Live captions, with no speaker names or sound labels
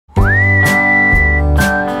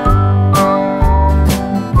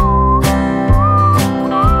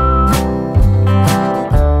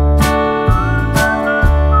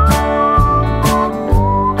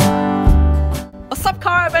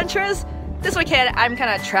weekend, I'm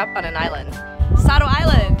kind of trapped on an island, Sado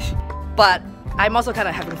Island. But I'm also kind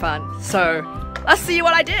of having fun. So let's see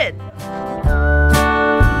what I did.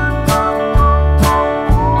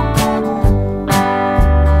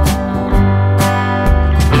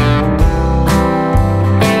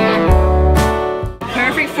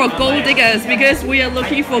 Perfect for gold diggers because we are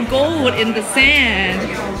looking for gold in the sand.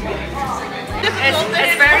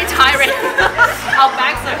 It's very tiring. Our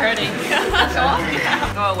backs are hurting.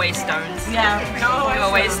 Go away, stones. Yeah. Go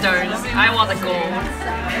away, stones. I want the gold.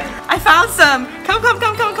 I found some.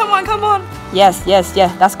 Come on. Yes.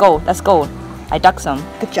 That's gold. I dug some.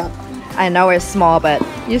 Good job. I know it's small, but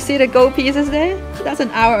you see the gold pieces there? That's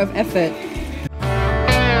an hour of effort.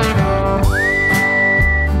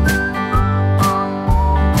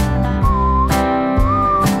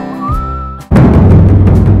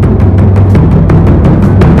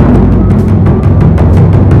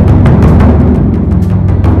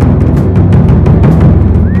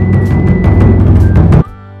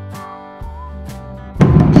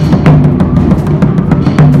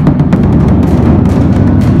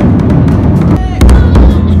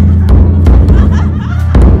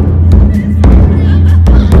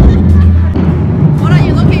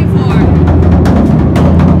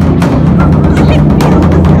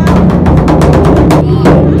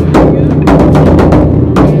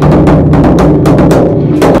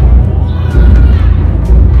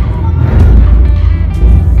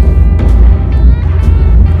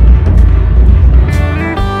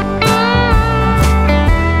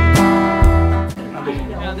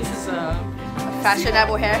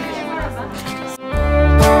 Fashionable hair.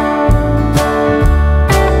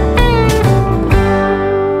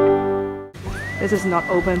 This is not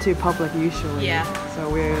open to public usually. Yeah. So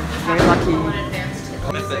we're very lucky.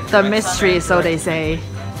 The mystery, so they say.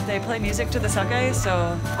 They play music to the sake,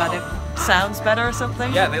 so that it sounds better or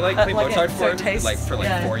something. Yeah, they like play Mozart for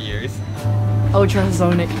 4 years.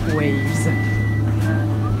 Ultrasonic waves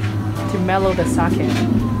to mellow the sake.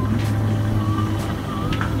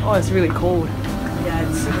 Oh, it's really cold. Yeah,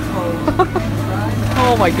 it's super cold.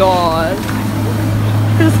 Oh my god.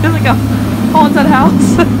 This is like a haunted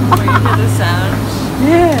house. Where you hear the sound.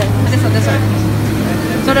 Yeah. This one.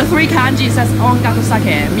 So the 3 kanji says ongaku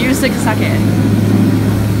sake, music sake.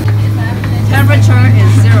 Temperature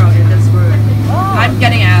is 0 in this room. Oh. I'm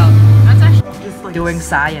getting out. That's actually just like doing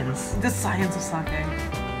science. The science of sake.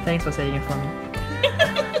 Thanks for saying it for me.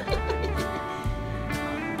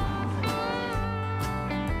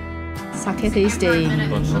 Sake tasting.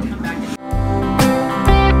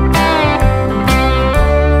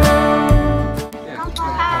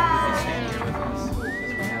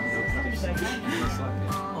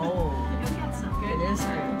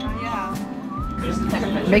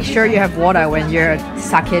 Make sure you have water when you're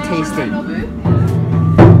sake tasting.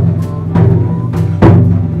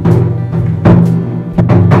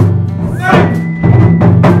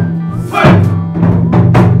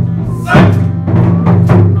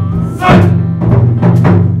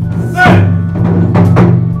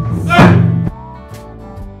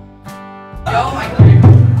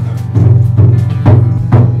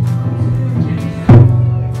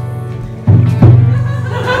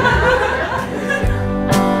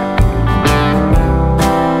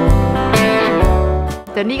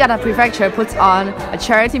 The Niigata prefecture puts on a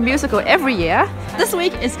charity musical every year. This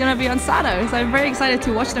week it's gonna be on Sado, so I'm very excited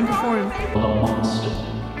to watch them perform. A monster,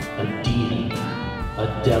 a demon,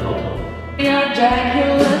 a devil. Your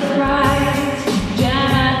Dracula's right,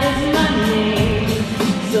 Jana is my name,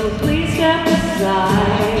 so please step aside.